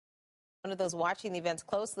One of those watching the events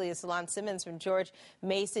closely is Solon Simmons from George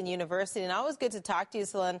Mason University. And always good to talk to you,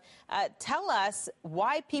 Solon. Tell us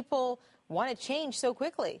why people want to change so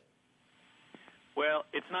quickly. Well,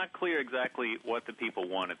 it's not clear exactly what the people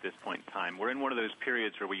want at this point in time. We're in one of those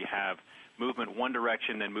periods where we have movement one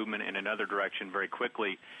direction, then movement in another direction very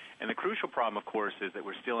quickly. And the crucial problem, of course, is that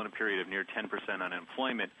we're still in a period of near 10%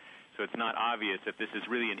 unemployment. So it's not obvious if this is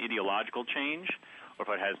really an ideological change or if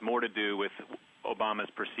it has more to do with Obama's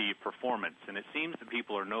perceived performance. And it seems that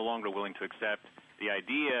people are no longer willing to accept the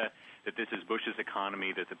idea that this is Bush's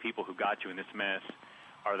economy, that the people who got you in this mess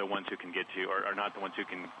are the ones who can get you, or are not the ones who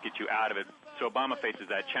can get you out of it. So Obama faces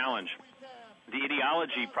that challenge. The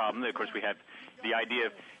ideology problem, of course, we have the idea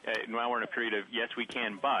of now we're in a period of yes, we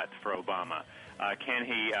can, but for Obama. Can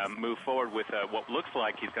he move forward with what looks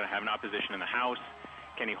like he's going to have an opposition in the House?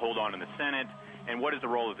 Can he hold on in the Senate? And what is the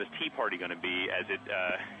role of this Tea Party going to be as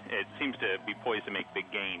it seems to be poised to make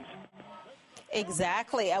big gains?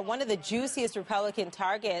 Exactly. One of the juiciest Republican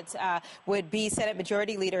targets would be Senate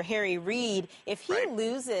Majority Leader Harry Reid. If he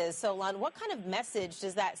loses, Solon, what kind of message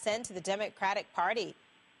does that send to the Democratic Party?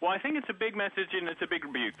 Well, I think it's a big message and it's a big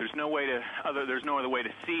rebuke. There's no other way to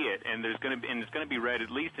see it, and it's going to be read at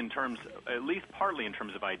least partly in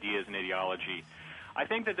terms of ideas and ideology. I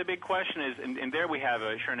think that the big question is, and there we have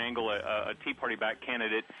Sharon Angle, a Tea Party-backed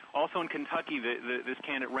candidate. Also in Kentucky, this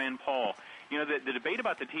candidate, Rand Paul. You know, the debate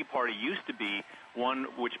about the Tea Party used to be one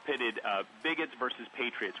which pitted bigots versus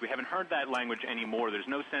patriots. We haven't heard that language anymore. There's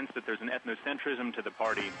no sense that there's an ethnocentrism to the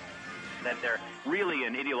party, that they're really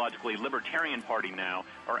an ideologically libertarian party now,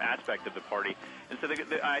 or aspect of the party. And so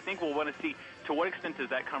I think we'll want to see to what extent does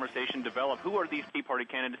that conversation develop. Who are these Tea Party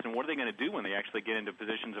candidates, and what are they going to do when they actually get into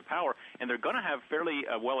positions of power? And they're going to have fairly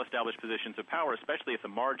well-established positions of power, especially if the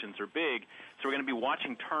margins are big. So we're going to be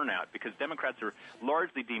watching turnout, because Democrats are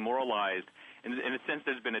largely demoralized. In a sense,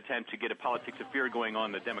 there's been an attempt to get a politics of fear going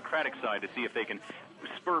on the Democratic side to see if they can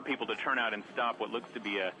spur people to turn out and stop what looks to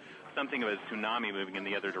be something of a tsunami moving in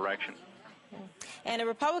the other direction. And a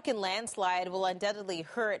Republican landslide will undoubtedly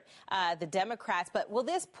hurt the Democrats. But will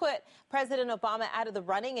this put President Obama out of the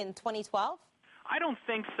running in 2012? I don't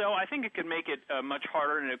think so. I think it could make it much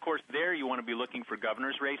harder. And, of course, there you want to be looking for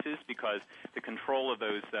governor's races, because the control of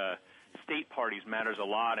those state parties matters a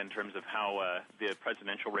lot in terms of how the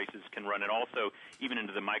presidential races can run, and also even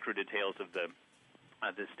into the micro details of the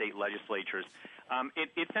state legislatures.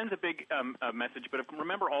 It sends a big message, but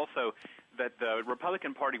remember also that the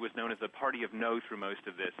Republican Party was known as the party of no through most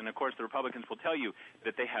of this. And, of course, the Republicans will tell you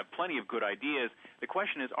that they have plenty of good ideas. The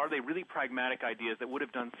question is, are they really pragmatic ideas that would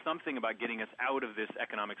have done something about getting us out of this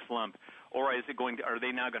economic slump, or are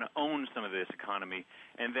they now going to own some of this economy,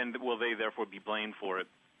 and then will they therefore be blamed for it?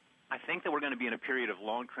 I think that we're going to be in a period of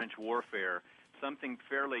long trench warfare, something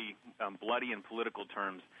fairly bloody in political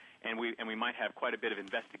terms, and we might have quite a bit of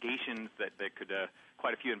investigations that could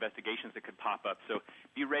quite a few investigations that could pop up. So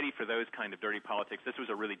be ready for those kind of dirty politics. This was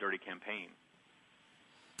a really dirty campaign.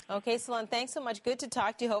 Okay, Solon, thanks so much. Good to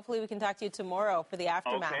talk to you. Hopefully we can talk to you tomorrow for the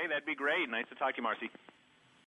aftermath. Okay, that'd be great. Nice to talk to you, Marci.